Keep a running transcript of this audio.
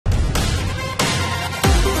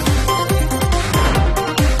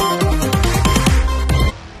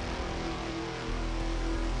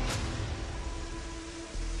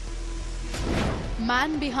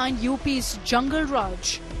man behind UP's Jungle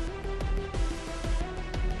Raj.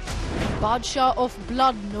 Badshah of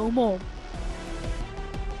blood no more.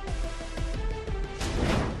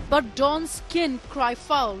 But Don's skin cry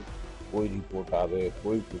foul. कोई report आवे,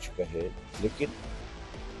 कोई कुछ कहे, लेकिन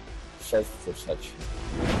सच तो सच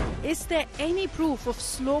है. Is there any proof of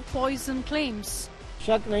slow poison claims?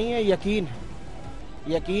 शक नहीं है, यकीन है.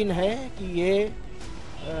 यकीन है कि ये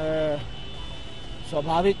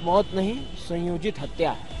स्वाभाविक मौत नहीं, संयोजित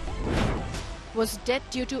हत्या है. Was death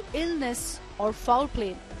due to illness or foul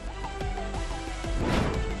play?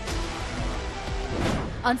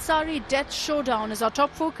 Ansari death showdown is our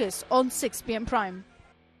top focus on 6 p.m. Prime.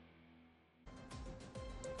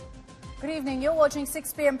 Good evening. You're watching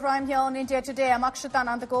 6 p.m. Prime here on India Today. I'm Akshita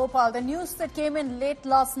Nandagopal. The news that came in late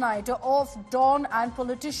last night of Don and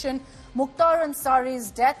politician Mukhtar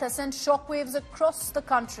Ansari's death has sent shockwaves across the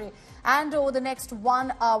country. And over the next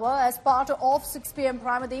 1 hour, as part of 6 p.m.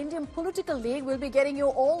 Prime, the Indian Political League will be getting you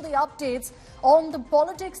all the updates on the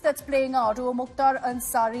politics that's playing out over Mukhtar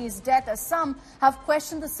Ansari's death, as some have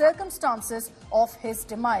questioned the circumstances of his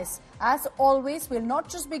demise. As always, we'll not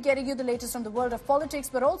just be getting you the latest from the world of politics,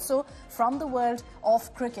 but also from the world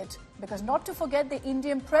of cricket. Because not to forget, the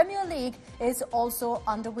Indian Premier League is also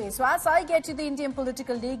underway. So as I get you the Indian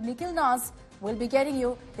Political League, Nikhil Naz will be getting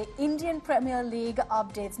you the Indian Premier League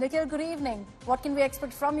updates. Nikhil, good evening. What can we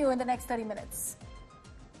expect from you in the next 30 minutes?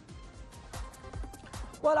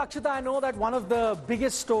 Well, Akshita, I know that one of the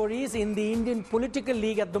biggest stories in the Indian Political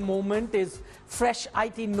League at the moment is fresh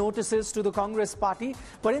IT notices to the Congress party.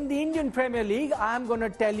 But in the Indian Premier League, I am going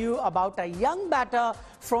to tell you about a young batter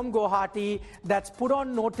from Guwahati that's put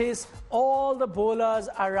on notice all the bowlers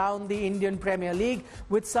around the Indian Premier League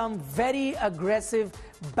with some very aggressive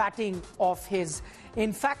batting of his.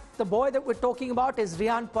 In fact, the boy that we're talking about is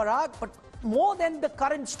Riyan Parag, but more than the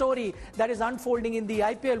current story that is unfolding in the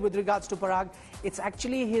IPL with regards to Parag, it's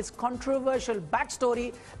actually his controversial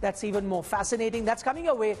backstory that's even more fascinating. That's coming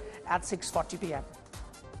your way at 6:40 p.m.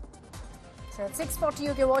 So at 6:40,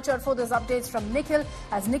 you can watch out for those updates from Nikhil.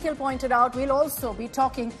 As Nikhil pointed out, we'll also be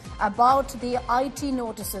talking about the IT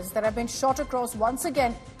notices that have been shot across once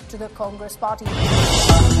again to the Congress party.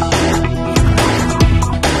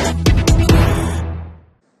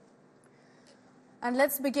 And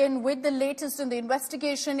let's begin with the latest in the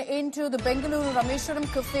investigation into the Bengaluru Rameshwaram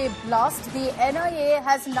Cafe blast. The NIA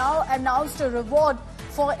has now announced a reward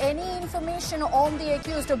for any information on the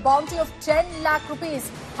accused. A bounty of 10 lakh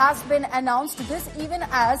rupees has been announced. This even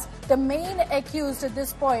as the main accused at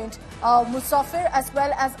this point, Musafir as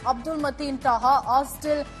well as Abdul Mateen Taha, are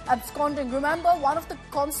still absconding. Remember, one of the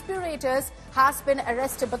conspirators has been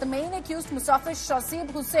arrested, but the main accused, Musafir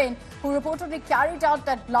Shasib Hussain, who reportedly carried out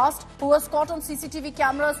that blast, who was caught on CCTV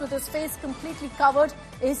cameras with his face completely covered,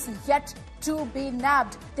 is yet to be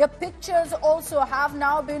nabbed. Their pictures also have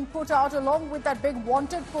now been put out along with that big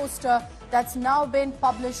wanted poster that's now been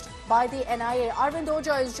published by the NIA. Arvind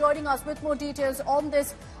Oja is joining us with more details on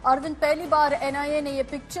this. Arvind, पहली बार NIA ने ये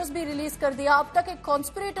pictures भी release कर दिया. अब तक एक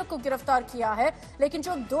conspirator को गिरफ्तार किया है, लेकिन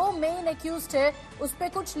जो दो मेन एक्यूज्ड है उस पे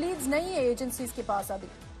कुछ लीड्स नहीं है एजेंसीज के पास अभी.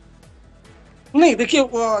 नहीं, देखिए,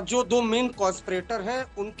 जो दो मेन कॉन्स्पिरेटर हैं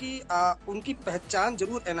उनकी पहचान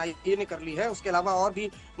जरूर एनआईए ने कर ली है. उसके अलावा और भी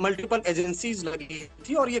मल्टीपल एजेंसीज लगी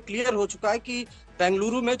थी और ये क्लियर हो चुका है कि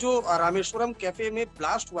बेंगलुरु में जो रामेश्वरम कैफे में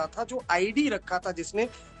ब्लास्ट हुआ था, जो आईडी रखा था जिसने,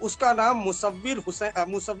 उसका नाम मुसव्विर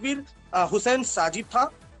हुसैन साजिद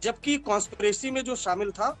था, जबकि कॉन्स्पिरेसी में जो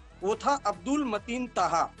शामिल था वो था अब्दुल मतीन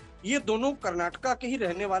ताहा. ये दोनों कर्नाटका के ही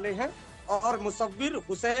रहने वाले हैं और मुसव्विर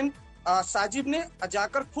हुसैन साजिब ने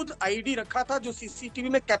जाकर खुद आईडी रखा था जो सीसीटीवी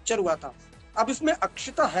में कैप्चर हुआ था. अब इसमें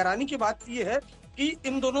अक्षिता हैरानी की बात यह है कि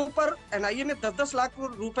इन दोनों पर एनआईए ने 10-10 लाख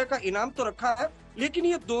रुपए का इनाम तो रखा है, लेकिन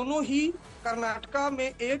ये दोनों ही कर्नाटका में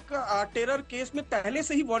एक टेरर केस में पहले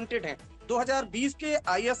से ही वांटेड हैं. 2020 के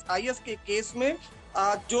आईएसआईएस के केस में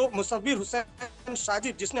जो मुसव्विर हुसैन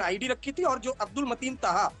साजिब जिसने आईडी रखी थी और जो अब्दुल मतीन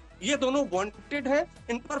ताहा, ये दोनों वांटेड हैं.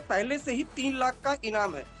 इन पर पहले से ही 3 लाख का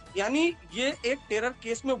इनाम है. यानी ये एक टेरर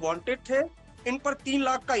केस में वांटेड थे, इन पर 3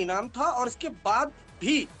 लाख का इनाम था और इसके बाद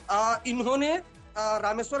भी इन्होंने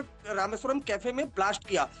रामेश्वरम कैफे में ब्लास्ट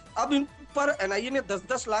किया. अब इन पर एनआईए ने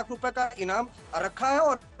 10-10 लाख रुपए का इनाम रखा है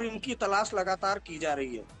और इनकी तलाश लगातार की जा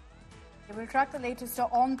रही है. We'll track the latest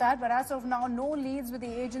on that, but as of now, no leads with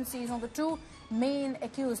the agencies on the two main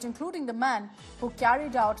accused, including the man who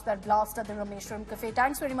carried out that blast at the Rameshwaram Cafe.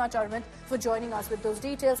 Thanks very much, Arvind, for joining us with those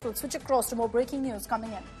details. We'll switch across to more breaking news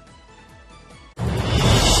coming in.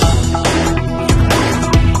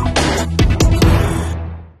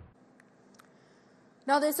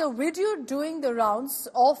 Now, there's a video doing the rounds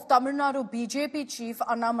of Tamil Nadu BJP chief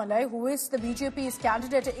Annamalai, who is the BJP's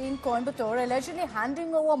candidate in Coimbatore, allegedly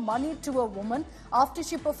handing over money to a woman after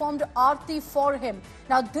she performed aarti for him.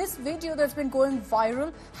 Now, this video that's been going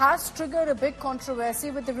viral has triggered a big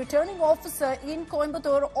controversy, with the returning officer in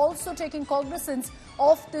Coimbatore also taking cognizance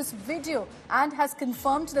of this video and has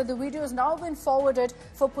confirmed that the video has now been forwarded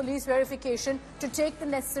for police verification to take the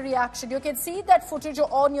necessary action. You can see that footage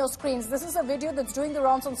on your screens. This is a video that's doing the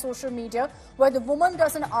rounds on social media where the woman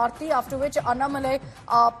does an aarti, after which Annamalai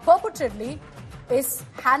purportedly is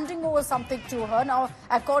handing over something to her. Now,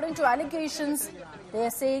 according to allegations, they are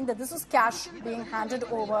saying that this is cash being handed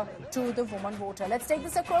over to the woman voter. Let's take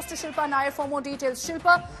this across to Shilpa Nair for more details.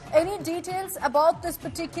 Shilpa, any details about this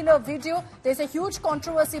particular video? There's a huge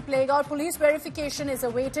controversy playing out. Police verification is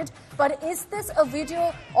awaited. But is this a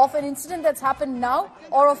video of an incident that's happened now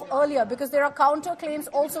or of earlier? Because there are counter claims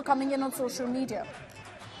also coming in on social media.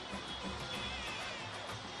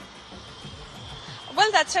 Well,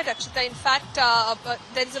 that's right, Akshita. In fact,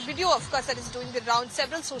 there is a video, of course, that is doing the round.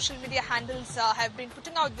 Several social media handles have been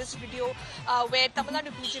putting out this video where Tamil Nadu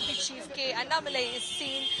BJP chief K. Annamalai is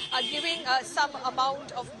seen giving some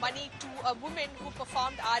amount of money to a woman who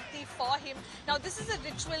performed aarti for him. Now, this is a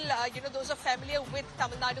ritual, those are familiar with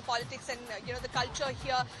Tamil Nadu politics and, the culture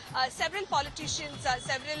here. Several politicians,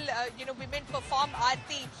 several, women perform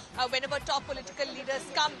aarti whenever top political leaders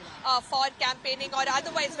come for campaigning or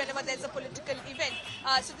otherwise whenever there's a political event.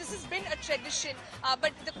 So this has been a tradition,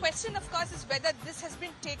 but the question, of course, is whether this has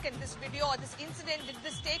been taken, this video or this incident, did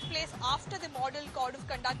this take place after the model code of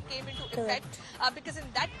conduct came into effect? Because in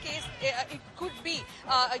that case, it could be,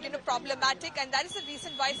 problematic, and that is the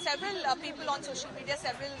reason why several people on social media,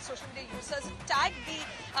 several social media users tagged the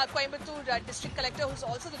Coimbatore district collector, who's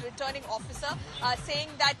also the returning officer, saying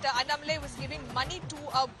that Annamalai was giving money to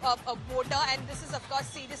a voter, and this is, of course,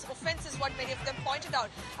 serious offence, is what many of them pointed out.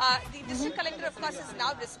 The district collector, of course, has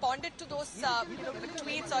now responded to those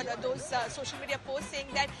tweets or those social media posts, saying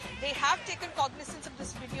that they have taken cognizance of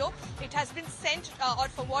this video. It has been sent or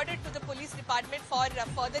forwarded to the police department for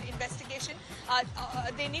further investigation.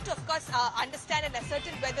 They need to, of course, understand and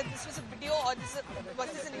ascertain whether this was a video or was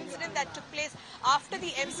this an incident that took place after the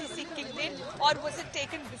MCC kicked in, or was it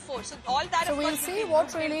taken before? So all that. So we'll see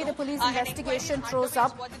what really the police investigation throws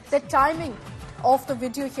up. The timing of the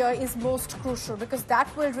video here is most crucial, because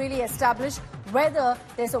that will really establish whether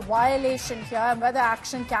there's a violation here and whether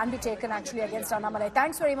action can be taken actually against Annamalai.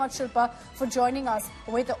 Thanks very much, Shilpa, for joining us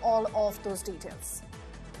with all of those details.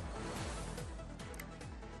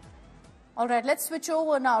 All right, let's switch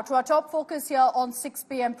over now to our top focus here on 6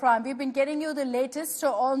 p.m. Prime. We've been getting you the latest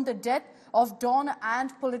on the death of Don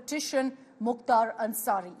and politician Mukhtar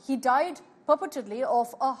Ansari. He died purportedly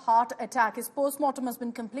of a heart attack. His post-mortem has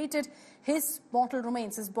been completed. His mortal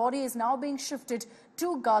remains, his body is now being shifted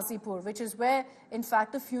to Ghazipur, which is where, in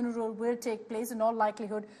fact, the funeral will take place in all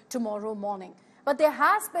likelihood tomorrow morning. But there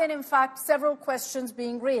has been, in fact, several questions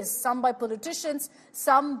being raised, some by politicians,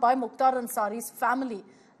 some by Mukhtar Ansari's family.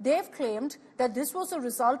 They've claimed that this was a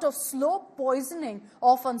result of slow poisoning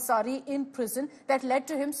of Ansari in prison that led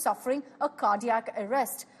to him suffering a cardiac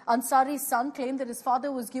arrest. Ansari's son claimed that his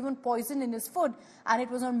father was given poison in his food, and it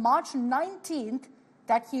was on March 19th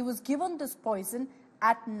that he was given this poison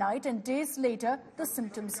at night, and days later the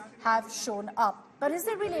symptoms have shown up. But is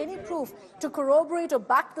there really any proof to corroborate or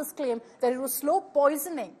back this claim that it was slow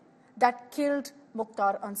poisoning that killed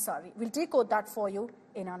Mukhtar Ansari? We'll decode that for you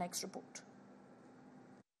in our next report.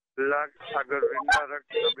 अगर जिंदा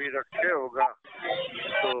कभी रखे होगा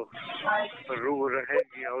तो रूह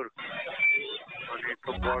रहेगी और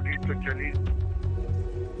तो बॉडी तो चली.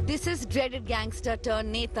 This is dreaded gangster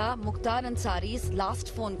turned Neta Mukhtar Ansari's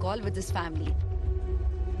last phone call with his family.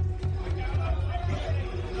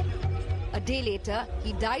 A day later,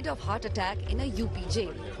 he died of heart attack in a UP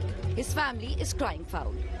jail. His family is crying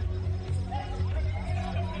foul.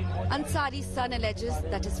 Ansari's son alleges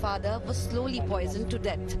that his father was slowly poisoned to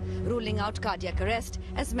death, ruling out cardiac arrest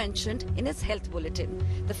as mentioned in his health bulletin.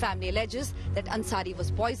 The family alleges that Ansari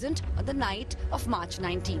was poisoned on the night of March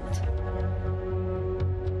 19th.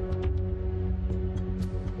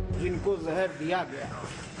 जिनको जहर दिया गया,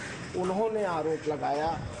 उन्होंने आरोप लगाया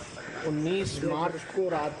 19 मार्च को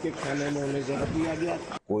रात के खाने में उन्हें जहर दिया गया.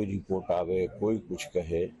 कोई रिपोर्ट आवे, कोई कुछ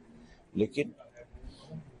कहे, लेकिन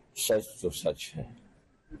सच तो सच है.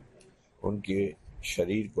 उनके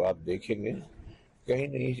शरीर को आप देखेंगे, कहीं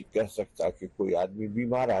नहीं कह सकता कि कोई आदमी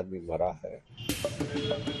बीमार आदमी मरा है.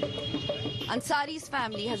 Ansari's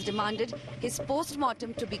family has demanded his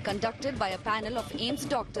post-mortem to be conducted by a panel of AIIMS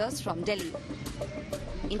doctors from Delhi.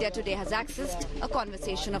 India Today has accessed a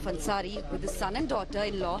conversation of Ansari with his son and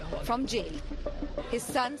daughter-in-law from jail. His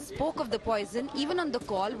son spoke of the poison even on the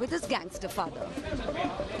call with his gangster father.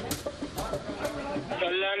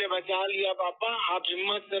 अल्लाह ने बचा लिया पापा, आप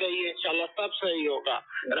हिम्मत से रहिए, इंशाल्लाह सब सही होगा।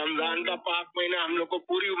 रमजान का पाक महीना हम लोग को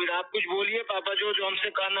पूरी उम्मीद। आप कुछ बोलिए पापा, जो हमसे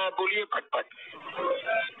कहना है बोलिए फटफट।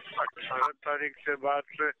 18 तारीख से बाद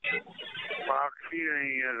से पाक ही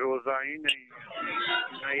नहीं है, रोजा ही नहीं है,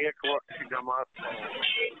 न एक वक्त की नमाज,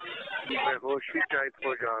 बेहोशी टाइप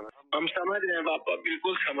हो जा रहा है। हम समझ रहे हैं पापा,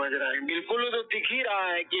 बिल्कुल समझ रहे हैं, बिल्कुल तो दिख ही रहा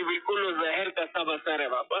है कि बिल्कुल जहर का सब असर है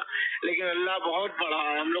पापा, लेकिन अल्लाह बहुत बड़ा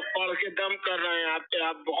है। हम लोग पढ़ के दम कर रहे हैं आप पे,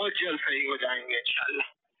 आप बहुत जल्द सही हो जाएंगे इंशाल्लाह।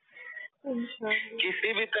 किसी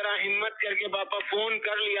भी तरह हिम्मत करके पापा फोन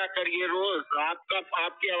कर लिया करिए रोज।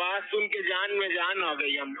 आपकी आवाज सुन के जान में जान आ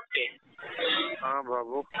गई हम लोग के। हाँ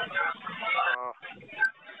बाबू,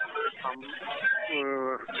 हम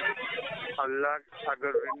अल्लाह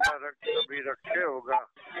अगर जिंदा कभी रखे होगा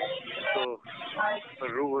तो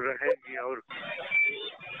रूह रहेगी, और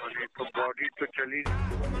तो बॉडी तो चली।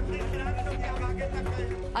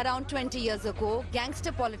 Around 20 years ago,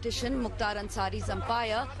 gangster politician Mukhtar Ansari's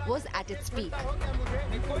empire was at its peak.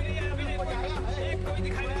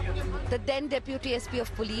 The then Deputy SP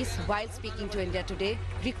of Police, while speaking to India Today,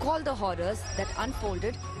 recalled the horrors that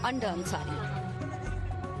unfolded under Ansari.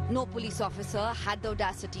 No police officer had the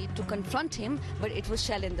audacity to confront him, but it was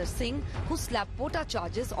Shailendra Singh who slapped pota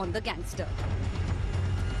charges on the gangster.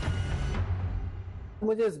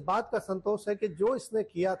 मुझे इस बात का संतोष है कि जो इसने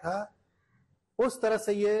किया था उस तरह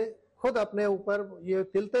से ये खुद अपने ऊपर ये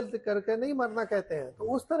तिल करके नहीं मरना कहते हैं, तो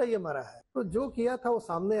उस तरह ये मरा है। तो जो किया था वो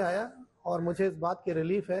सामने आया और मुझे इस बात की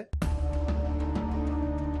रिलीफ है।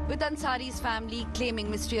 With Ansari's family claiming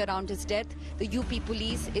mystery around his death, the UP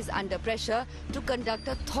police is under pressure to conduct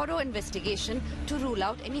a thorough investigation to rule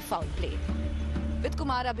out any foul play. With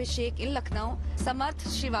Kumar Abhishek in Lucknow, Samarth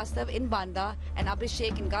Srivastav in Banda and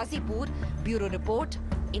Abhishek in Ghazipur, Bureau Report,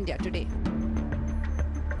 India Today.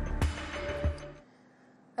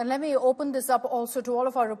 And let me open this up also to all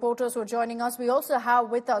of our reporters who are joining us. We also have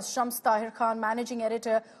with us Shams Tahir Khan, Managing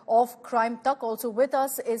Editor of Crime Tak. Also with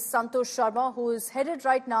us is Santosh Sharma, who is headed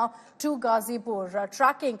right now to Ghazipur,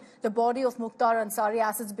 tracking the body of Mukhtar Ansari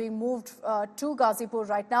as it's being moved to Ghazipur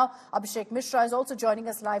right now. Abhishek Mishra is also joining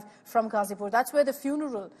us live from Ghazipur. That's where the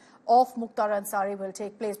funeral of Mukhtar Ansari will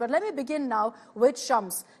take place. But let me begin now with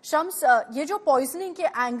Shams. Shams, ये जो poisoning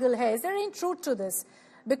के angle है, is there any truth to this?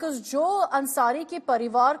 Because जो अंसारी के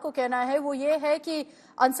परिवार को कहना है वो ये है कि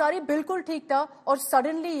अंसारी बिल्कुल ठीक था और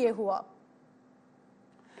सडनली ये हुआ।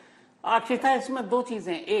 अक्षिता, इसमें दो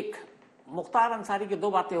चीजें, एक मुख्तार अंसारी की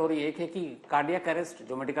दो बातें हो रही है। एक है कि कार्डियक अरेस्ट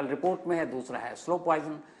जो मेडिकल रिपोर्ट में है, दूसरा है स्लो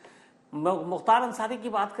पॉइजन। मुख्तार अंसारी की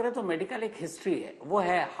बात करें तो मेडिकल एक हिस्ट्री है, वो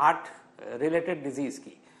है हार्ट रिलेटेड डिजीज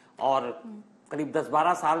की, और करीब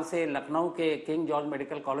 10-12 साल से लखनऊ के king George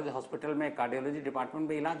medical college hospital में कार्डियोलॉजी डिपार्टमेंट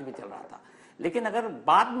में इलाज भी चल रहा था। लेकिन अगर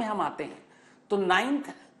बाद में हम आते हैं तो 9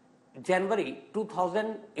 जनवरी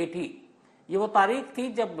 2018 ये वो तारीख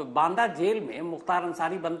थी जब बांदा जेल में मुख्तार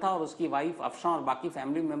अंसारी बंद था और उसकी वाइफ अफशा और बाकी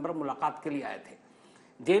फैमिली मेंबर मुलाकात के लिए आए थे।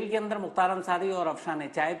 जेल के अंदर मुख्तार अंसारी और अफशा ने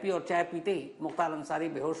चाय पी और चाय पीते ही मुख्तार अंसारी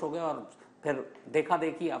बेहोश हो गए और फिर देखा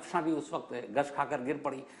देखी अफशा भी उस वक्त गश खाकर गिर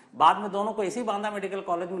पड़ी। बाद में दोनों को इसी बांदा मेडिकल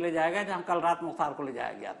कॉलेज में ले जाया गया जहां कल रात मुख्तार को ले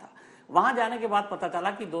जाया गया था। वहां जाने के बाद पता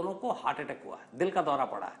चला कि दोनों को हार्ट अटैक हुआ, दिल का दौरा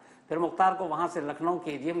पड़ा है। फिर मुख्तार को वहां से लखनऊ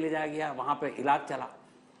के एजीएम ले जाया गया, वहां पे इलाज चला।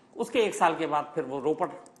 उसके 1 साल के बाद फिर वो रोपड़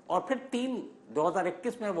और फिर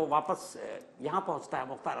 2021 में वो वापस यहाँ पहुंचता है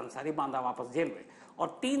मुख्तार अंसारी बांदा वापस जेल में,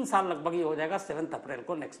 और 3 साल लगभग ये हो जाएगा 7 अप्रैल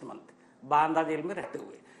को नेक्स्ट मंथ बांदा जेल में रहते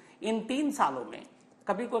हुए। इन 3 सालों में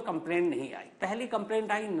कभी कोई कंप्लेंट नहीं आई। पहली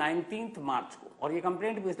कंप्लेंट आई 19 मार्च को, और ये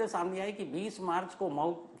कंप्लेंट भी इसलिए सामने आई कि 20 मार्च को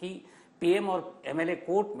मऊ की पीएम और एमएलए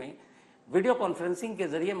कोर्ट में वीडियो कॉन्फ्रेंसिंग के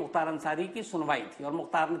जरिए मुख्तार अंसारी की सुनवाई थी, और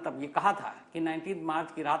मुख्तार ने तब ये कहा था कि 19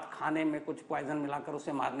 मार्च की रात खाने में कुछ पॉइजन मिलाकर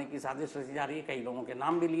उसे मारने की साजिश रची जा रही है, कई लोगों के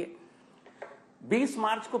नाम भी लिए। 20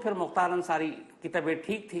 मार्च को फिर मुख्तार अंसारी की तबीयत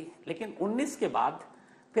ठीक थी, लेकिन 19 के बाद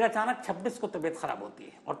फिर अचानक 26 को तबीयत खराब होती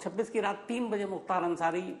है, और 26 की रात 3 बजे मुख्तार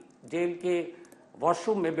अंसारी जेल के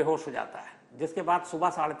वॉशरूम में बेहोश हो जाता है, जिसके बाद सुबह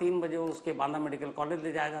 3:30 बजे उसके बांदा मेडिकल कॉलेज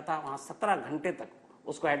ले जाया जाता है। वहां 17 घंटे तक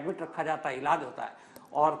उसको एडमिट रखा जाता है, इलाज होता है,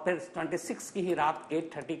 और फिर 26 की ही रात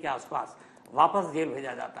 8:30 के आसपास वापस जेल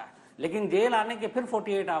भेजा जाता है। लेकिन जेल आने के फिर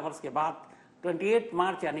 48 आवर्स के बाद 28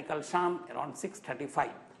 मार्च यानी कल शाम अराउंड 6:35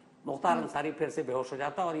 मुख्तार अंसारी फिर से बेहोश हो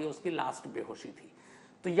जाता, और ये उसकी लास्ट बेहोशी थी।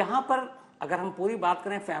 तो यहाँ पर अगर हम पूरी बात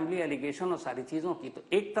करें फैमिली एलिगेशन और सारी चीजों की, तो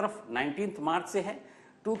एक तरफ 19 मार्च से है,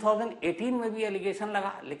 2018 में भी एलिगेशन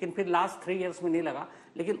लगा, लेकिन फिर लास्ट 3 इयर्स में नहीं लगा,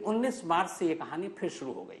 लेकिन 19 मार्च से ये कहानी फिर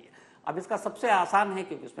शुरू हो गई है। अब इसका सबसे आसान है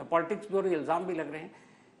क्योंकि उसमें पॉलिटिक्स भी और इल्जाम भी लग रहे हैं।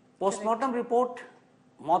 पोस्टमार्टम रिपोर्ट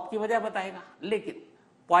मौत की वजह बताएगा, लेकिन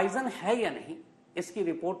पॉइजन है या नहीं इसकी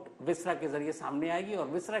रिपोर्ट विसरा के जरिए सामने आएगी, और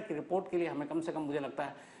विसरा की रिपोर्ट के लिए हमें कम से कम मुझे लगता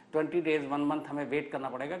है 20 डेज 1 मंथ हमें वेट करना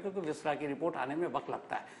पड़ेगा, क्योंकि विसरा की रिपोर्ट आने में वक्त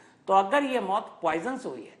लगता है। तो अगर ये मौत पॉइजन से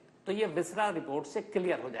हुई है तो ये विसरा रिपोर्ट से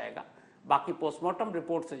क्लियर हो जाएगा। बाकी पोस्टमार्टम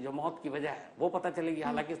रिपोर्ट से जो मौत की वजह है वो पता चलेगी।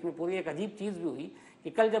 हालांकि इसमें पूरी एक अजीब चीज भी हुई कि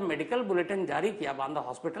कल जब मेडिकल बुलेटिन जारी किया बांदा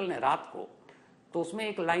हॉस्पिटल ने रात को, तो उसमें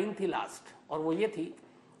एक लाइन थी लास्ट, और वो ये थी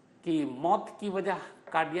कि मौत की वजह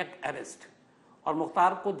कार्डियक अरेस्ट, और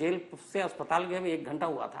मुख्तार को जेल से अस्पताल गए हुए 1 घंटा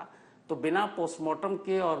हुआ था। तो बिना पोस्टमार्टम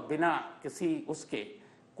के और बिना किसी उसके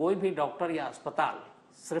कोई भी डॉक्टर या अस्पताल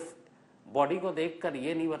सिर्फ बॉडी को देखकर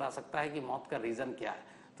ये नहीं बता सकता है कि मौत का रीजन क्या है।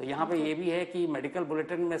 तो यहाँ पे ये भी है कि मेडिकल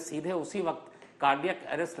बुलेटिन में सीधे उसी वक्त कार्डियक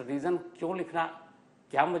अरेस्ट रीजन क्यों लिखना,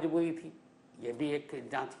 क्या मजबूरी थी, ये भी एक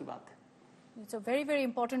जांच की बात है। It's a very, very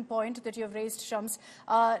important point that you have raised, Shams.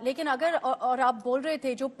 लेकिन अगर और आप बोल रहे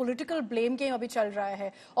थे जो पॉलिटिकल ब्लेम गेम अभी चल रहा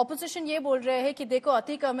है, ऑपोजिशन ये बोल रहे हैं कि देखो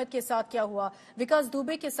अतीक अहमद के साथ क्या हुआ, विकास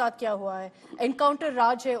दुबे के साथ क्या हुआ है, एनकाउंटर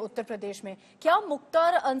राज है उत्तर प्रदेश में। क्या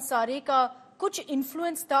मुख्तार अंसारी का कुछ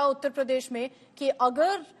इन्फ्लुएंस था उत्तर प्रदेश में कि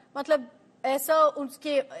अगर मतलब ऐसा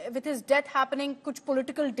उसके विथ हिज डेथ हैपनिंग कुछ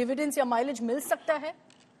पॉलिटिकल डिविडेंड्स या माइलेज मिल सकता है?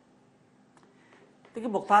 देखिए,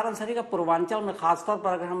 मुख्तार अंसारी का पूर्वांचल में खासतौर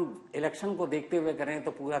पर अगर हम इलेक्शन को देखते हुए करें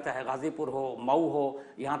तो पूरा, चाहे गाजीपुर हो, मऊ हो,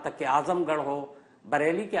 यहाँ तक कि आजमगढ़ हो,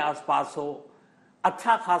 बरेली के आसपास हो,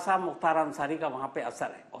 अच्छा खासा मुख्तार अंसारी का वहां पे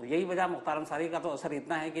असर है। और यही वजह मुख्तार अंसारी का तो असर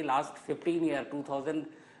इतना है कि लास्ट 15 ईयर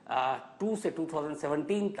 2002 से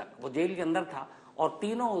 2017 तक वो जेल के अंदर था, और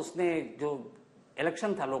तीनों उसने जो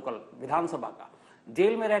इलेक्शन था लोकल विधानसभा का,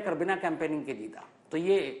 जेल में रहकर बिना कैंपेनिंग के जीता। तो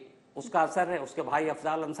ये उसका असर है। उसके भाई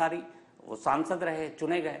अफजाल अंसारी वो सांसद रहे,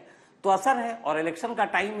 चुने गए, तो असर है। और इलेक्शन का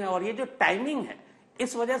टाइम है, और ये जो टाइमिंग है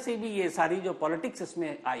इस वजह से भी ये सारी जो पॉलिटिक्स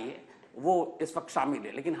इसमें आई है वो इस वक्त शामिल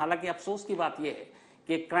है। लेकिन हालांकि अफसोस की बात यह है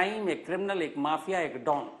कि क्राइम, एक क्रिमिनल, एक माफिया, एक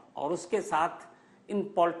डॉन, और उसके साथ इन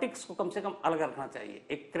पॉलिटिक्स को कम से कम अलग रखना चाहिए।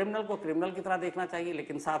 एक क्रिमिनल को क्रिमिनल की तरह देखना चाहिए,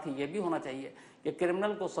 लेकिन साथ ही ये भी होना चाहिए कि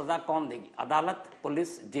क्रिमिनल को सजा कौन देगी, अदालत,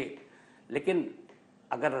 पुलिस, जेल। लेकिन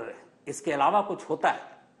अगर इसके अलावा कुछ होता है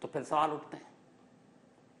तो फिर सवाल उठते हैं।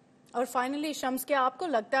 और फाइनली शम्स, क्या आपको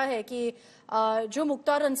लगता है कि जो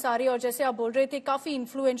मुख्तार अंसारी, और जैसे आप बोल रहे थे काफी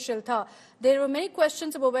इन्फ्लुएंशियल था, there were many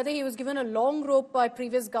questions about whether he was given a long rope bye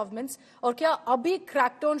previous governments, और क्या अभी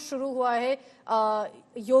क्रैकडाउन शुरू हुआ है,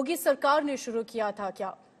 योगी सरकार ने शुरू किया था क्या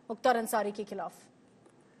मुख्तार अंसारी के खिलाफ?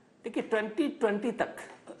 देखिए, 2020 तक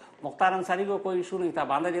मुख्तार अंसारी को कोई इशू नहीं था।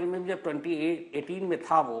 बांदा जेल में भी जब 2018 में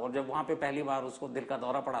था वो, और जब वहां पे पहली बार उसको दिल का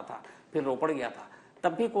दौरा पड़ा था, फिर रोपड़ गया था,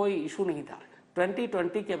 तब भी कोई इशू नहीं था।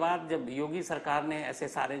 2020 के बाद जब योगी सरकार ने ऐसे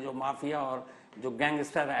सारे जो माफिया और जो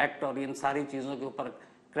गैंगस्टर एक्ट और इन सारी चीजों के ऊपर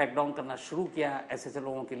क्रैकडाउन करना शुरू किया, ऐसे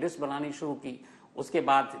लोगों की लिस्ट बनानी शुरू की, उसके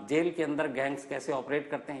बाद जेल के अंदर गैंग्स कैसे ऑपरेट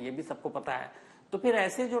करते हैं ये भी सबको पता है। तो फिर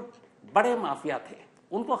ऐसे जो बड़े माफिया थे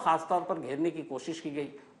उनको खासतौर पर घेरने की कोशिश की गई,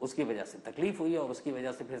 उसकी वजह से तकलीफ हुई, और उसकी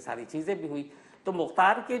वजह से फिर सारी चीजें भी हुई। तो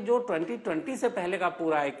मुख्तार के जो 2020 से पहले का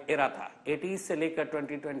पूरा एक एरा था, 80s से लेकर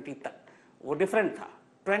 2020 तक, वो डिफरेंट था।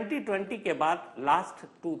 2020 के बाद लास्ट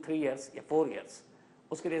 2-3 ईयर्स या 4 ईयर्स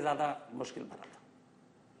उसके लिए ज्यादा मुश्किल भरा था।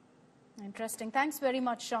 Interesting. Thanks very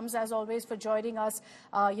much, Shams, as always, for joining us.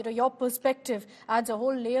 Your perspective adds a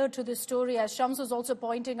whole layer to this story. As Shams was also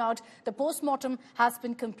pointing out, the post-mortem has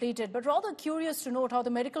been completed. But rather curious to note how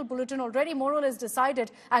the medical bulletin already more or less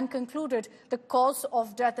decided and concluded the cause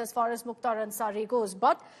of death as far as Mukhtar Ansari goes.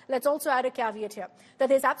 But let's also add a caveat here, that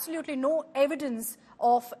there's absolutely no evidence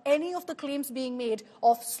of any of the claims being made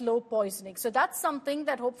of slow poisoning. So that's something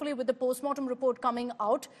that hopefully with the post-mortem report coming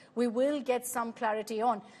out, we will get some clarity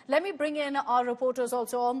on. Let me bring in our reporters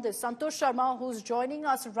also on this. Santosh Sharma, who's joining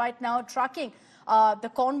us right now, tracking the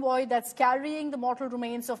convoy that's carrying the mortal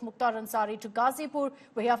remains of Mukhtar Ansari to Ghazipur.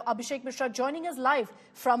 We have Abhishek Mishra joining us live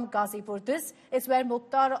from Ghazipur. This is where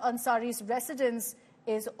Mukhtar Ansari's residence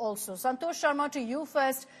is also. Santosh Sharma, to you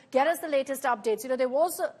first. Get us the latest updates. There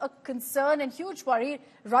was a concern and huge worry,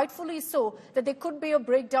 rightfully so, that there could be a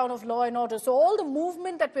breakdown of law and order. So all the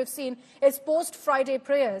movement that we've seen is post-Friday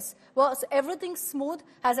prayers. Was everything smooth?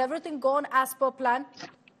 Has everything gone as per plan?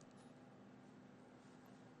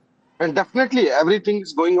 And definitely everything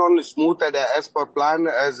is going on smooth and as per plan.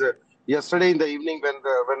 As yesterday in the evening when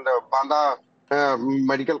the Banda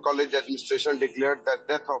Medical College Administration declared that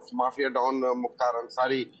death of Mafia Don Mukhtar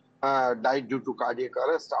Ansari died due to cardiac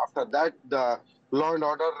arrest. After that, the law and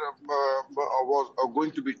order was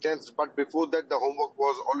going to be tense. But before that, the homework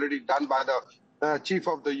was already done by the Chief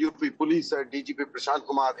of the UP Police, DGP Prashant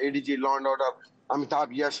Kumar, ADG Law and Order Amitabh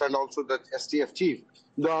Yash, and also the STF Chief.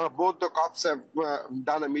 both the cops have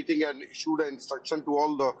done a meeting and issued an instruction to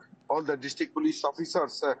all the district police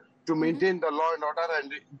officers to maintain the law and order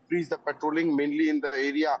and increase the patrolling, mainly in the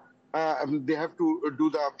area. They have to do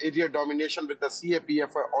the area domination with the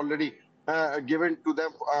CAPF already given to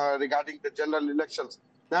them regarding the general elections,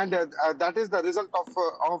 and that is the result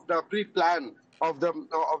of the pre-plan of the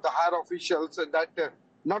higher officials that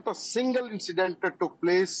not a single incident took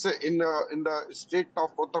place in the state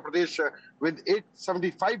of Uttar Pradesh with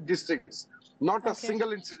 875 districts. Not a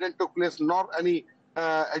single incident took place, nor any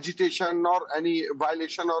agitation, nor any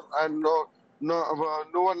violation, or no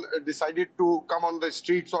one decided to come on the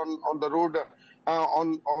streets on the road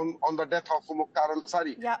on the death of Mukhtar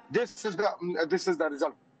Ansari. Yeah. This is the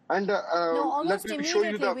result. And almost let me show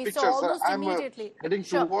you the pictures. I'm heading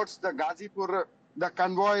towards the Ghazipur, the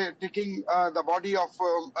convoy taking the body of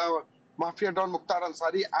Mafia Don Mukhtar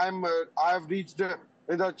Ansari. I have reached the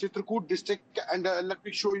Chitrakoot district, and let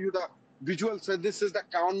me show you the visuals. This is the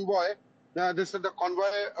convoy. This is the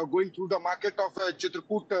convoy going through the market of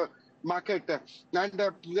Chitrakoot market, and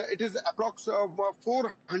it is approximately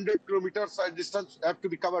 400 kilometers distance have to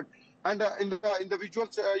be covered. And in the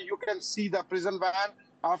visuals, you can see the prison van.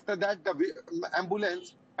 After that, the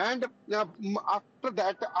ambulance, and after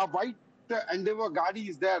that, a white Endeavour Gadi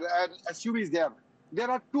is there, and SUV is there. There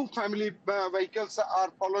are two family vehicles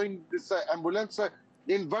are following this ambulance.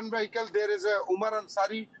 In one vehicle, there is Umar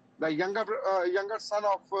Ansari, the younger son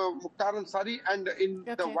of Mukhtar Ansari, and in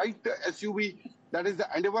the white SUV, that is the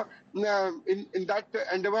Endeavour. In that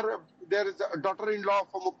Endeavour, there is a daughter-in-law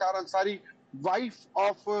of Mukhtar Ansari, wife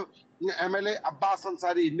of MLA Abbas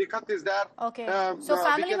Ansari. Nikhat is there. Okay. So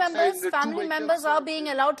family members are being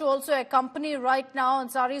allowed to also accompany right now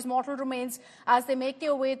Ansari's mortal remains as they make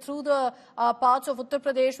their way through the parts of Uttar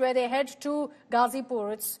Pradesh where they head to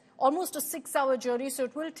Ghazipur. It's almost a 6-hour journey, so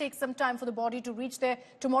it will take some time for the body to reach there.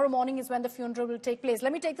 Tomorrow morning is when the funeral will take place.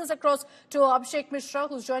 Let me take this across to Abhishek Mishra,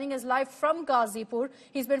 who's joining us live from Ghazipur.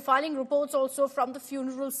 He's been filing reports also from the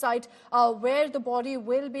funeral site where the body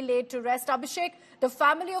will be laid to rest. Abhishek, the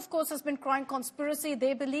family, of course, has been crying conspiracy.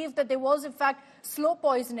 They believe that there was, in fact, slow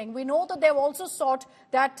poisoning. We know that they've also sought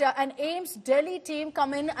that an AIIMS Delhi team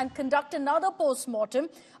come in and conduct another post-mortem.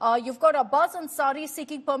 You've got Abbas Ansari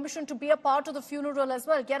seeking permission to be a part of the funeral as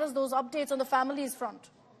well. Get us those updates on the family's front.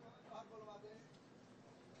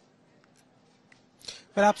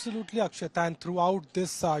 Well, absolutely, Akshita. And throughout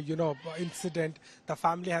this, incident, the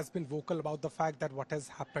family has been vocal about the fact that what has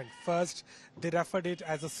happened. First, they referred it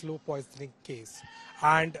as a slow poisoning case,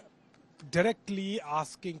 and directly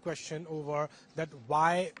asking question over that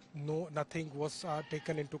why nothing was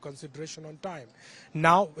taken into consideration on time.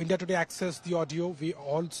 Now, India Today accessed the audio. We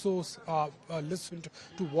also listened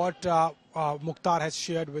to what Mukhtar has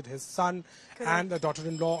shared with his son and the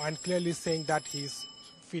daughter-in-law, and clearly saying that he's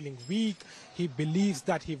feeling weak, he believes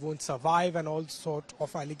that he won't survive, and all sort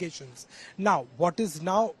of allegations. Now, what is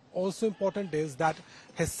now also important is that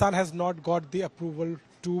his son has not got the approval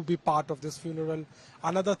to be part of this funeral.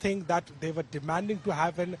 Another thing that they were demanding to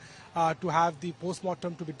have the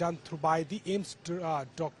post-mortem to be done by the AIIMS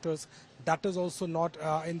doctors, that is also not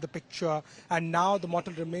in the picture. And now the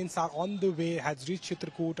mortal remains are on the way, has reached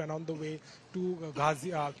Chitrakoot and on the way to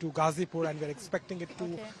Ghazipur, and we're expecting it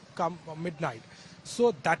to come midnight.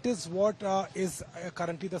 So that is what is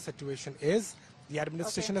currently the situation is. The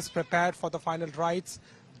administration is prepared for the final rites.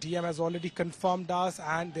 DM has already confirmed us,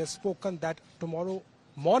 and they've spoken that tomorrow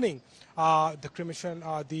morning the cremation,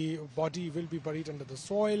 the body will be buried under the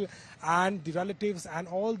soil, and the relatives and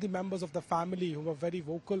all the members of the family who were very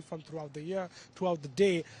vocal from throughout the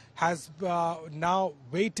day, has now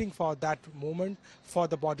waiting for that moment for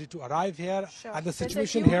the body to arrive here. And the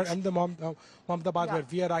situation here in the Mohammadabad where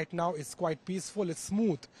we are right now is quite peaceful, it's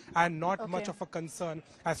smooth, and not much of a concern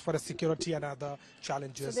as far as security and other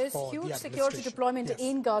challenges. So there's huge security deployment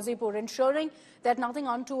in Ghazipur, ensuring that nothing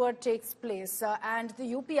untoward takes place. And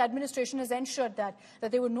the UP administration has ensured that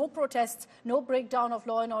there were no protests, no breakdown of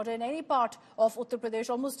law and order in any part of Uttar Pradesh.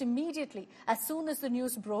 Almost immediately, as soon as the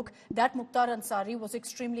news broke that Mukhtar Ansari was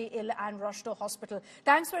extremely ill and rushed to hospital.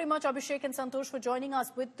 Thanks very much, Abhishek and Santosh, for joining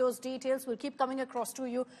us with those details. We'll keep coming across to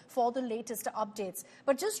you for the latest updates.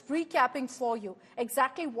 But just recapping for you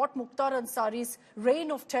exactly what Mukhtar Ansari's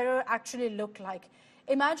reign of terror actually looked like.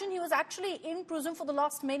 Imagine he was actually in prison for the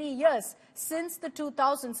last many years. Since the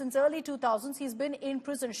 2000s, since early 2000s, he's been in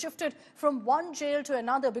prison, shifted from one jail to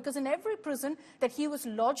another, because in every prison that he was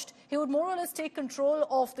lodged, he would more or less take control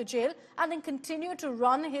of the jail and then continue to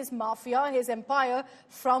run his mafia, his empire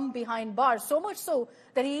from behind bars. So much so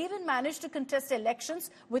that he even managed to contest elections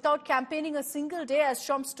without campaigning a single day, as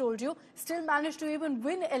Shams told you, still managed to even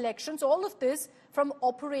win elections. All of this from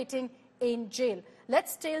operating in jail.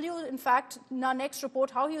 Let's tell you, in fact, in our next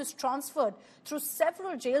report, how he was transferred through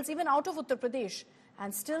several jails, even out of Uttar Pradesh,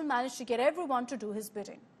 and still managed to get everyone to do his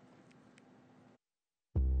bidding.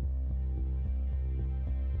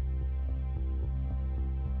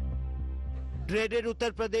 Dreaded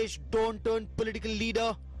Uttar Pradesh don't-turn political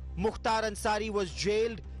leader Mukhtar Ansari was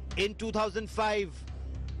jailed in 2005,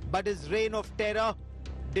 but his reign of terror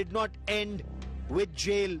did not end with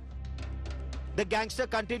jail. The gangster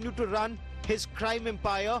continued to run his crime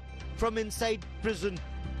empire from inside prison.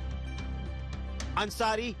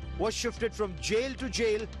 Ansari was shifted from jail to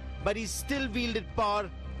jail, but he still wielded power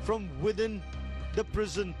from within the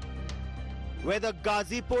prison. Whether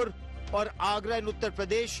Ghazipur or Agra in Uttar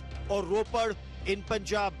Pradesh or Ropar in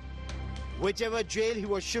Punjab, whichever jail he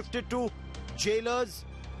was shifted to, jailers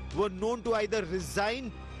were known to either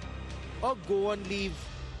resign or go on leave.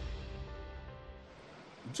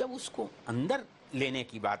 जब उसको अंदर लेने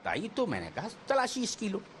की बात आई तो मैंने कहा तलाशी इसकी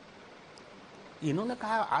लो। इन्होंने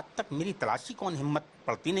कहा आज तक मेरी तलाशी कौन हिम्मत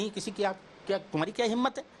पड़ती नहीं किसी की, आप क्या तुम्हारी क्या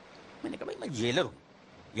हिम्मत है? मैंने कहा भाई मैं जेलर हूँ,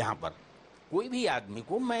 यहाँ पर कोई भी आदमी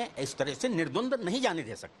को मैं इस तरह से निर्द्वंद नहीं जाने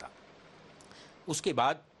दे सकता। उसके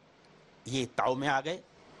बाद ये ताव में आ गए।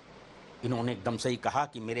 इन्होंने एकदम से ही कहा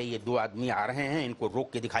कि मेरे ये दो आदमी आ रहे हैं, इनको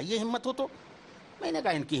रोक के दिखाइए हिम्मत हो तो। मैंने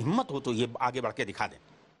कहा इनकी हिम्मत हो तो ये आगे बढ़ के दिखा दें।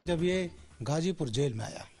 जब ये गाजीपुर जेल में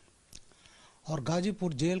आया और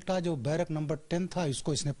गाजीपुर जेल का जो बैरक नंबर 10 था,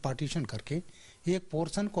 इसको इसने पार्टीशन करके एक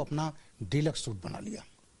पोर्शन को अपना डीलक्स सूट बना लिया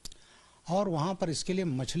और वहां पर इसके लिए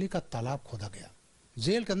मछली का तालाब खोदा गया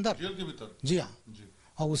जेल के अंदर, जेल के भीतर। जी हाँ।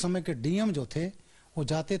 और उस समय के डीएम जो थे वो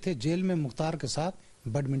जाते थे जेल में मुख्तार के साथ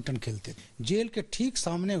बैडमिंटन खेलते थे। जेल के ठीक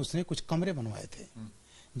सामने उसने कुछ कमरे बनवाए थे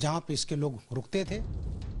जहां पे इसके लोग रुकते थे।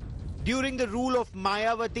 During the rule of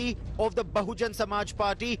Mayawati of the Bahujan Samaj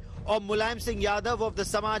Party or Mulayam Singh Yadav of the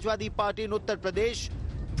Samajwadi Party in Uttar Pradesh,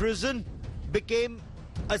 prison became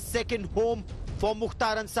a second home for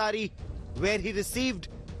Mukhtar Ansari, where he received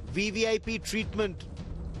VVIP treatment.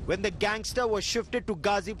 When the gangster was shifted to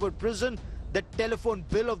Ghazipur prison, the telephone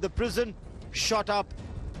bill of the prison shot up.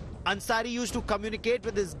 Ansari used to communicate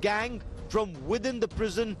with his gang from within the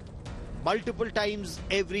prison multiple times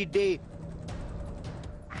every day.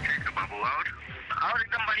 और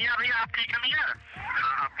एकदम बढ़िया भैया, आप ठीक है भैया?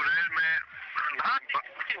 अप्रैल में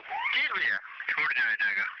ठीक भैया, छूट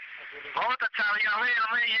जाएगा। बहुत अच्छा भैया,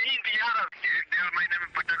 हमें यही इंतजार है, 1-1.5 महीने में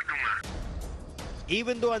पटक दूंगा।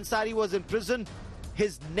 Even though Ansari was in prison,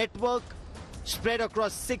 his network spread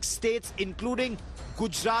across 6 states, including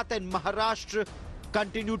Gujarat and Maharashtra,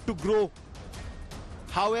 continued to grow.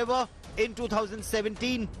 However, in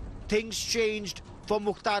 2017, things changed for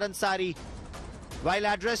Mukhtar Ansari. While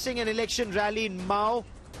addressing an election rally in Mao,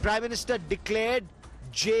 Prime Minister declared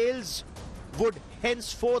jails would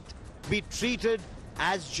henceforth be treated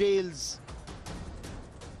as jails.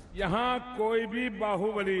 यहाँ कोई भी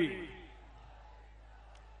Baahubali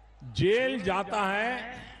jail जाता है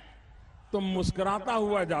तो मुस्कुराता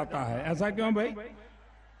हुआ जाता है। ऐसा क्यों भाई?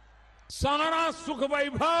 सारा सुख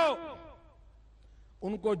वैभव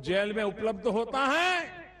उनको जेल में उपलब्ध होता है।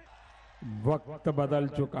 वक्त बदल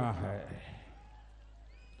चुका है।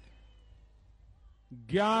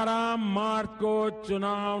 11 मार्च को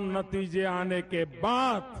चुनाव नतीजे आने के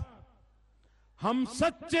बाद हम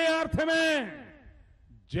सच्चे अर्थ में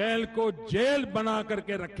जेल को जेल बना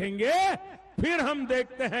करके रखेंगे, फिर हम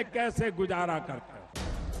देखते हैं कैसे गुजारा करते हैं।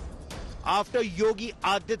 After Yogi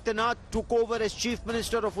Adityanath took over as Chief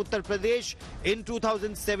Minister of Uttar Pradesh in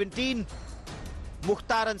 2017,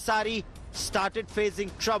 Mukhtar Ansari started facing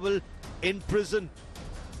trouble in prison.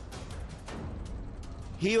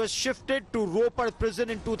 He was shifted to Ropar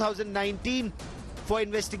prison in 2019 for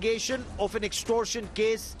investigation of an extortion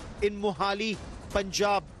case in Mohali,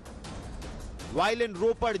 Punjab. While in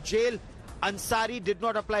Ropar jail, Ansari did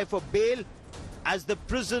not apply for bail as the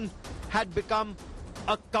prison had become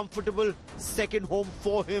a comfortable second home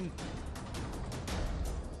for him.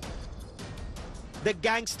 The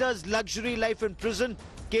gangster's luxury life in prison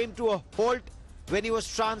came to a halt when he was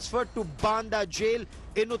transferred to Banda jail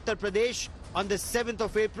in Uttar Pradesh on the 7th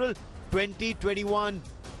of April 2021.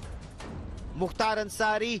 Mukhtar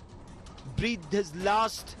Ansari breathed his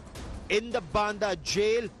last in the Banda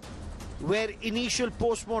jail where initial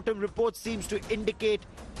post-mortem report seems to indicate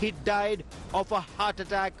he died of a heart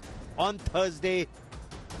attack on Thursday.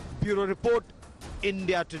 Bureau Report,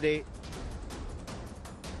 India Today.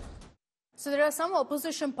 So there are some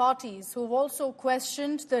opposition parties who have also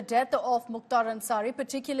questioned the death of Mukhtar Ansari,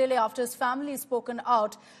 particularly after his family has spoken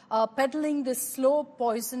out, peddling this slow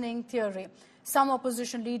poisoning theory. Some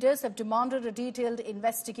opposition leaders have demanded a detailed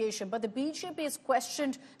investigation, but the BJP has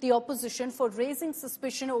questioned the opposition for raising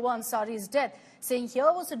suspicion over Ansari's death, saying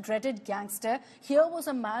here was a dreaded gangster, here was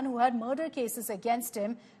a man who had murder cases against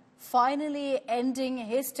him, finally ending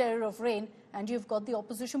his terror of rain, and you've got the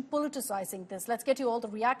opposition politicizing this. Let's get you all the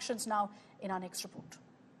reactions now in our next report.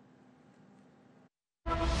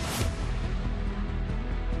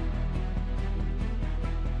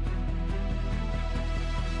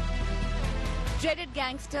 Dreaded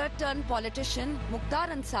gangster turned politician Mukhtar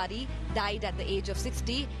Ansari died at the age of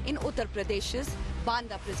 60 in Uttar Pradesh's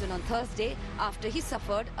Banda prison on Thursday after he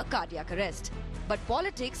suffered a cardiac arrest. But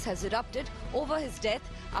politics has erupted over his death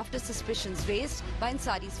after suspicions raised by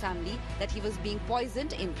Ansari's family that he was being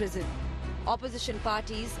poisoned in prison. Opposition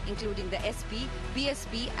parties, including the SP,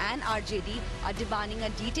 BSP and RJD, are demanding a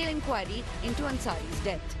detailed inquiry into Ansari's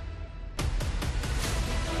death.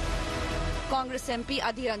 Congress MP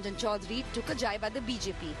Adhir Ranjan Chaudhary took a jibe at the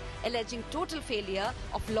BJP, alleging total failure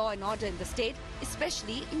of law and order in the state,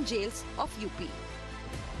 especially in jails of UP.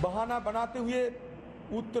 बहाना बनाते हुए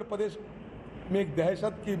उत्तर प्रदेश में एक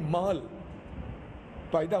दहशत की माहौल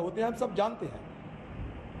पैदा होते हैं, हम सब जानते हैं,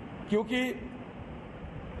 क्योंकि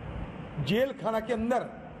जेल खाना के अंदर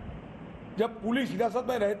जब पुलिस हिरासत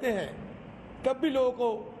में रहते हैं तब भी लोगों को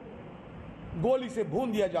गोली से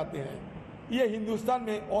भून दिया जाते हैं। ये हिंदुस्तान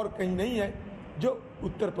में और कहीं नहीं है जो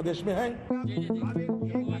उत्तर प्रदेश में है।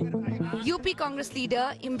 UP Congress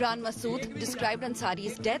leader Imran Masood described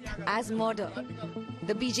Ansari's death as murder.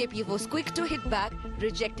 The BJP was quick to hit back,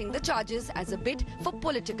 rejecting the charges as a bid for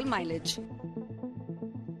political mileage.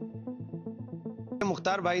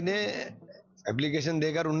 Mukhtar भाई ने एप्लीकेशन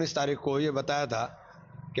देकर 19 तारीख को ये बताया था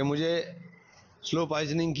कि मुझे स्लो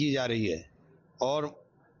पॉइजनिंग की जा रही है और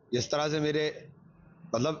जिस तरह से मेरे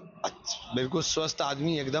मतलब बिल्कुल स्वस्थ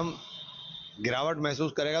आदमी एकदम गिरावट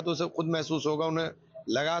महसूस करेगा तो उसे खुद महसूस होगा। उन्हें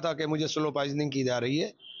लगा था कि मुझे स्लो पॉइजनिंग की जा रही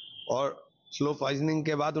है और स्लो पॉइजनिंग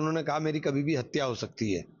के बाद उन्होंने कहा मेरी कभी भी हत्या हो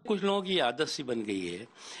सकती है। कुछ लोगों की आदत सी बन गई है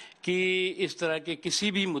कि इस तरह के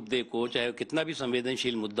किसी भी मुद्दे को, चाहे कितना भी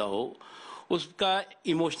संवेदनशील मुद्दा हो, उसका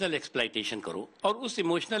इमोशनल एक्सप्लॉयटेशन करो और उस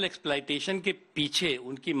इमोशनल एक्सप्लॉयटेशन के पीछे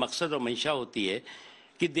उनकी मकसद और मंशा होती है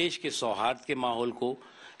कि देश के सौहार्द के माहौल को,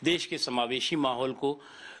 देश के समावेशी माहौल को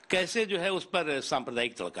कैसे जो है उस पर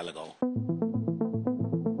सांप्रदायिक तड़का लगाओ।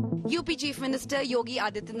 UP Chief Minister Yogi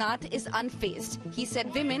Adityanath is unfazed. He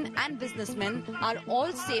said women and businessmen are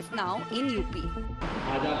all safe now in UP.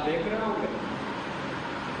 आज आप देख रहे होंगे,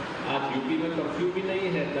 आज यूपी में कर्फ्यू भी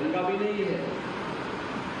नहीं है, दंगा भी नहीं है।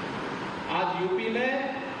 आज यूपी में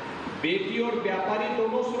बेटी और व्यापारी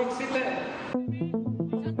दोनों सुरक्षित है।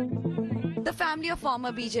 The family of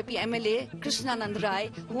former BJP MLA Krishna Nand Rai,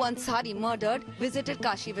 who Ansari murdered, visited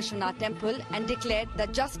Kashi Vishwanath Temple and declared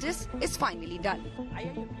that justice is finally done.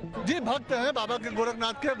 जी भक्त हैं बाबा के,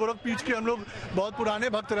 गोरखनाथ के, गोरखपीठ के हम लोग बहुत पुराने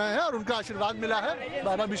भक्त रहे हैं और उनका आशीर्वाद मिला है।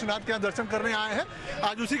 बाबा विश्वनाथ के यहाँ दर्शन करने आए हैं।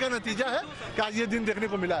 आज उसी का नतीजा है कि आज ये दिन देखने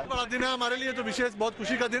को मिला है। बड़ा दिन है हमारे लिए, तो विशेष बहुत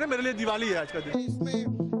खुशी का दिन है। मेरे लिए दिवाली है आज का दिन।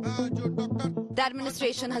 The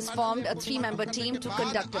administration has formed a 3-member team to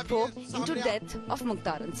conduct a probe into death of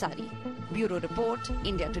Mukhtar Ansari. Bureau Report,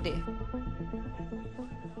 India Today.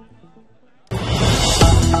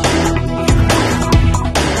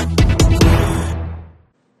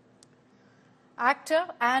 Actor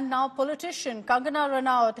and now politician Kangana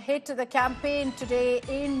Ranaut hit the campaign today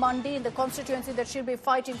in Mandi, in the constituency that she'll be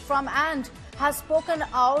fighting from, and has spoken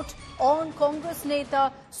out on Congress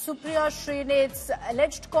Neta Supriya Srinath's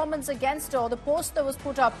alleged comments against her, or the post that was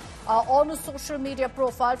put up on a social media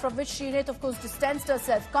profile from which Srinath, of course, distanced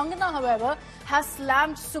herself. Kangana, however, has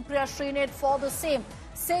slammed Supriya Srinath for the same,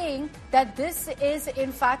 saying that this is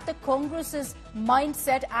in fact the Congress's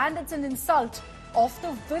mindset and it's an insult of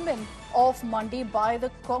the women of Mandi by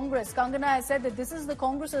the Congress. Kangana has said that this is the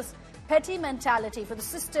Congress's petty mentality for the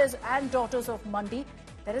sisters and daughters of Mandi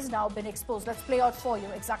that has now been exposed. Let's play out for you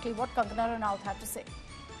exactly what Kangana Ranaut had to say.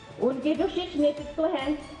 उनके जो शीर्ष नेतृत्व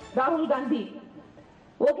हैं राहुल गांधी,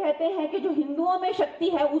 वो कहते हैं कि जो हिंदुओं में शक्ति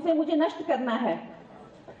है उसे मुझे नष्ट करना है।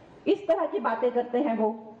 इस तरह की बातें करते हैं वो,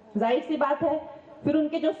 जाहिर सी बात है। फिर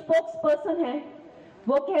उनके जो स्पोक्स पर्सन हैं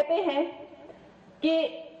वो कहते हैं कि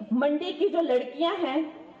मंडी की जो लड़कियां हैं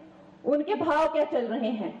उनके भाव क्या चल रहे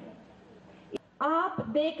हैं। आप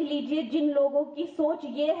देख लीजिए जिन लोगों की सोच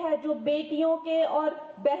ये है, जो बेटियों के और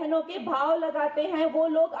बहनों के भाव लगाते हैं, वो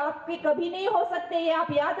लोग आपके कभी नहीं हो सकते, ये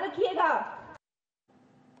आप याद रखिएगा।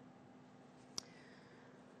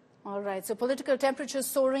 All right, so political temperatures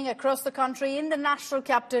soaring across the country. In the national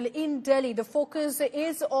capital, in Delhi, the focus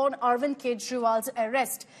is on Arvind Kejriwal's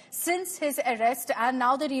arrest. Since his arrest, and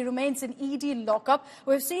now that he remains in ED lockup,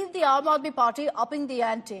 we've seen the Aam Aadmi Party upping the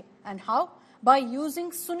ante. And how? By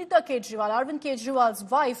using Sunita Kejriwal, Arvind Kejriwal's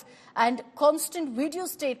wife, and constant video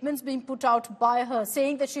statements being put out by her,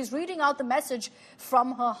 saying that she's reading out the message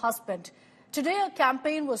from her husband. Today, a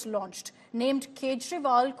campaign was launched named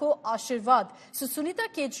Kejriwal Ko Ashirwad. So Sunita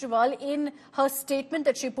Kejriwal, in her statement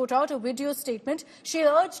that she put out, a video statement, she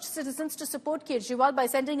urged citizens to support Kejriwal by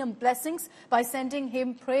sending him blessings, by sending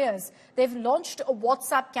him prayers. They've launched a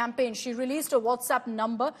WhatsApp campaign. She released a WhatsApp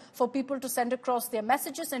number for people to send across their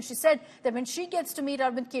messages, and she said that when she gets to meet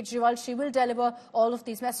Arvind Kejriwal, she will deliver all of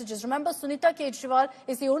these messages. Remember, Sunita Kejriwal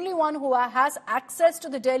is the only one who has access to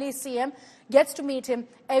the Delhi CM, gets to meet him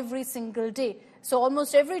every single day. So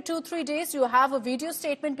almost every 2-3 days, you have a video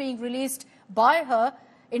statement being released by her,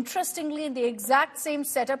 interestingly in the exact same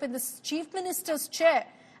setup in the Chief Minister's chair.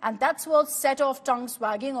 And that's what set off tongues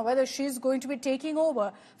wagging, or whether she's going to be taking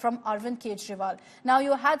over from Arvind Kejriwal. Now,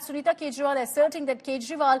 you had Sunita Kejriwal asserting that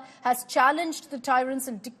Kejriwal has challenged the tyrants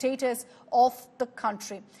and dictators of the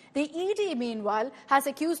country. The ED, meanwhile, has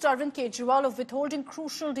accused Arvind Kejriwal of withholding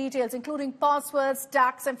crucial details, including passwords,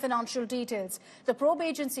 tax and financial details. The probe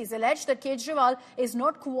agencies allege that Kejriwal is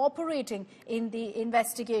not cooperating in the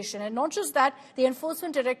investigation. And not just that, the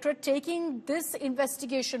Enforcement Directorate, taking this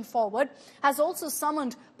investigation forward, has also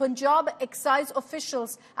summoned Punjab excise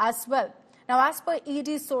officials as well. Now, as per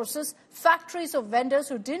ED sources, factories of vendors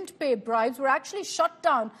who didn't pay bribes were actually shut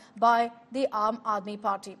down by the Aam Aadmi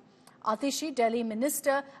Party. Atishi, Delhi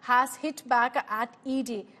minister, has hit back at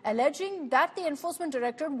ED, alleging that the Enforcement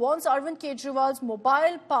Directorate wants Arvind Kejriwal's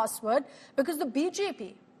mobile password because the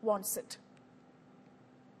BJP wants it.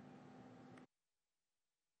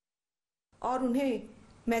 और उन्हें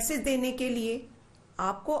message देने के लिए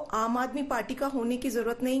आपको आम आदमी party का होने की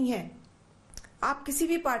जरूरत नहीं है। आप किसी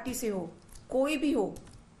भी पार्टी से हो, कोई भी हो,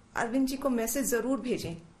 अरविंद जी को मैसेज जरूर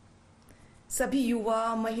भेजें। सभी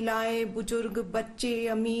युवा, महिलाएं, बुजुर्ग, बच्चे,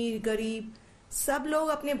 अमीर, गरीब, सब लोग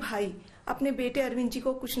अपने भाई, अपने बेटे अरविंद जी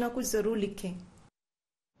को कुछ ना कुछ जरूर लिखें।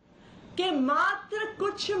 कि मात्र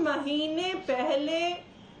कुछ महीने पहले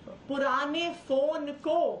पुराने फोन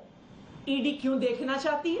को ईडी क्यों देखना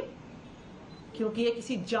चाहती है? क्योंकि ये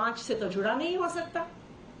किसी जांच से तो जुड़ा नहीं हो सकता,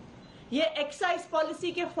 ये एक्साइज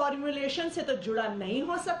पॉलिसी के फॉर्मुलेशन से तो जुड़ा नहीं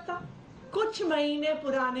हो सकता। कुछ महीने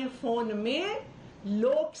पुराने फोन में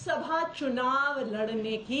लोकसभा चुनाव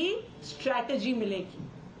लड़ने की स्ट्रैटेजी मिलेगी।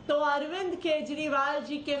 तो अरविंद केजरीवाल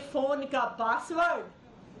जी के फोन का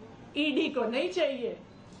पासवर्ड ईडी को नहीं चाहिए,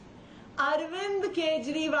 अरविंद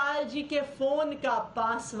केजरीवाल जी के फोन का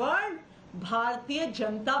पासवर्ड भारतीय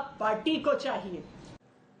जनता पार्टी को चाहिए।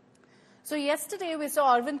 So yesterday we saw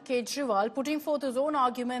Arvind Kejriwal putting forth his own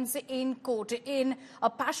arguments in court in a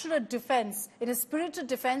passionate defense, in a spirited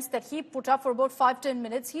defense that he put up for about 5-10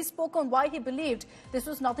 minutes. He spoke on why he believed this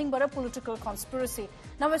was nothing but a political conspiracy.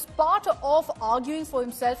 Now, as part of arguing for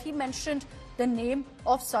himself, he mentioned the name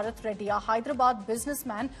of Sarath Reddy, a Hyderabad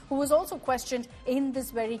businessman who was also questioned in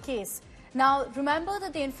this very case. Now, remember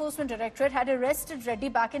that the Enforcement Directorate had arrested Reddy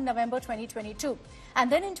back in November 2022. And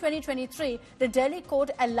then in 2023, the Delhi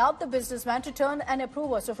court allowed the businessman to turn an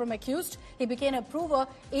approver. So from accused, he became approver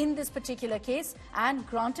in this particular case and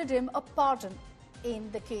granted him a pardon in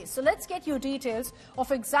the case. So let's get you details of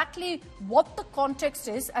exactly what the context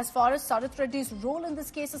is as far as Sarath Reddy's role in this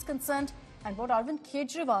case is concerned and what Arvind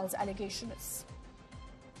Kejriwal's allegation is.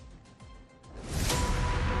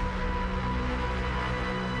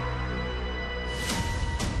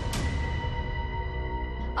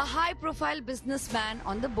 A high-profile businessman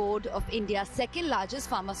on the board of India's second largest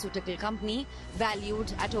pharmaceutical company,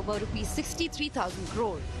 valued at over rupees 63,000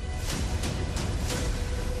 crore.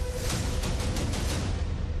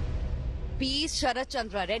 P. Sharath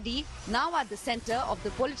Chandra Reddy, now at the center of the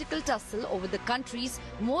political tussle over the country's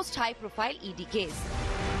most high-profile ED case.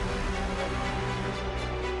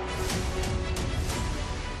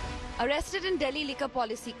 Arrested in Delhi liquor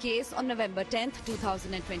policy case on November 10,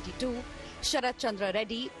 2022, Sharath Chandra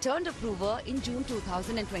Reddy turned approver in June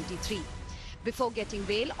 2023 before getting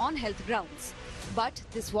bail on health grounds. But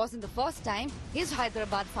this wasn't the first time his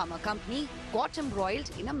Hyderabad pharma company got embroiled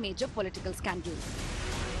in a major political scandal.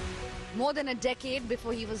 More than a decade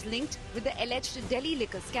before he was linked with the alleged Delhi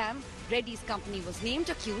liquor scam, Reddy's company was named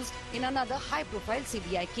accused in another high-profile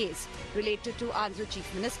CBI case related to Andhra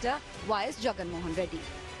Chief Minister Y.S. Jagan Mohan Reddy.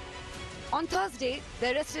 On Thursday,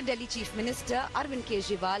 the arrested Delhi Chief Minister Arvind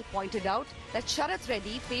Kejriwal pointed out that Sharath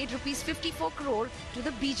Reddy paid Rs 54 crore to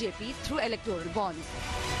the BJP through electoral bonds.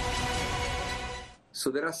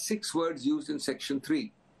 So there are 6 words used in Section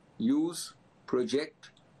 3. Use,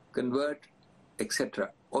 project, convert,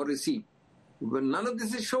 etc. or receive. But none of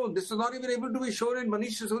this is shown. This was not even able to be shown in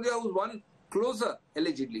Manish Sisodia, who's one closer,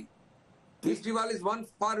 allegedly. Kejriwal is one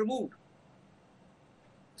far removed.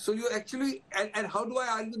 So you actually, and how do I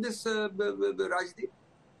argue this, Rajdeep?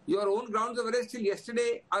 Your own grounds of arrest till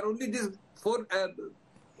yesterday are only these 4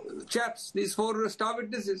 chaps, these 4 star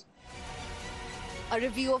witnesses. A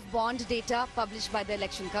review of bond data published by the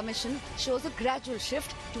Election Commission shows a gradual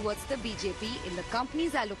shift towards the BJP in the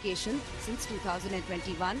company's allocation since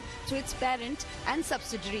 2021 through its parent and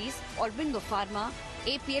subsidiaries Aurobindo Pharma,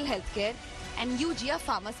 APL Healthcare and Eugia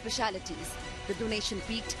Pharma Specialities. The donation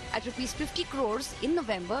peaked at Rs 50 crores in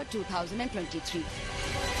November 2023.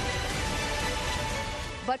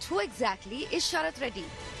 But who exactly is Sharath Reddy?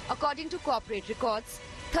 According to corporate records,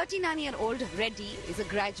 39-year-old Reddy is a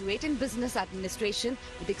graduate in business administration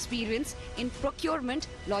with experience in procurement,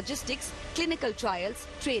 logistics, clinical trials,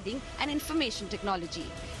 trading and information technology.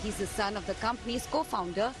 He's the son of the company's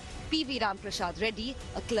co-founder, P.V. Ramprasad Reddy,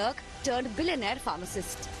 a clerk turned billionaire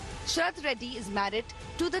pharmacist. Sharath Reddy is married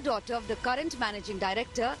to the daughter of the current managing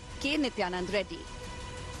director, K. Nityanand Reddy.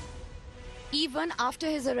 Even after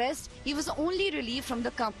his arrest, he was only relieved from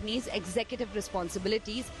the company's executive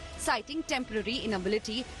responsibilities, citing temporary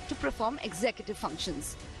inability to perform executive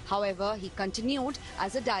functions. However, he continued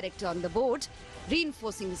as a director on the board,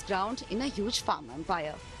 reinforcing his ground in a huge pharma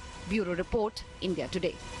empire. Bureau Report, India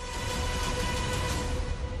Today.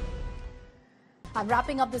 I'm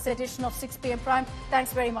wrapping up this edition of 6 p.m. Prime.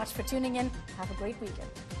 Thanks very much for tuning in. Have a great weekend.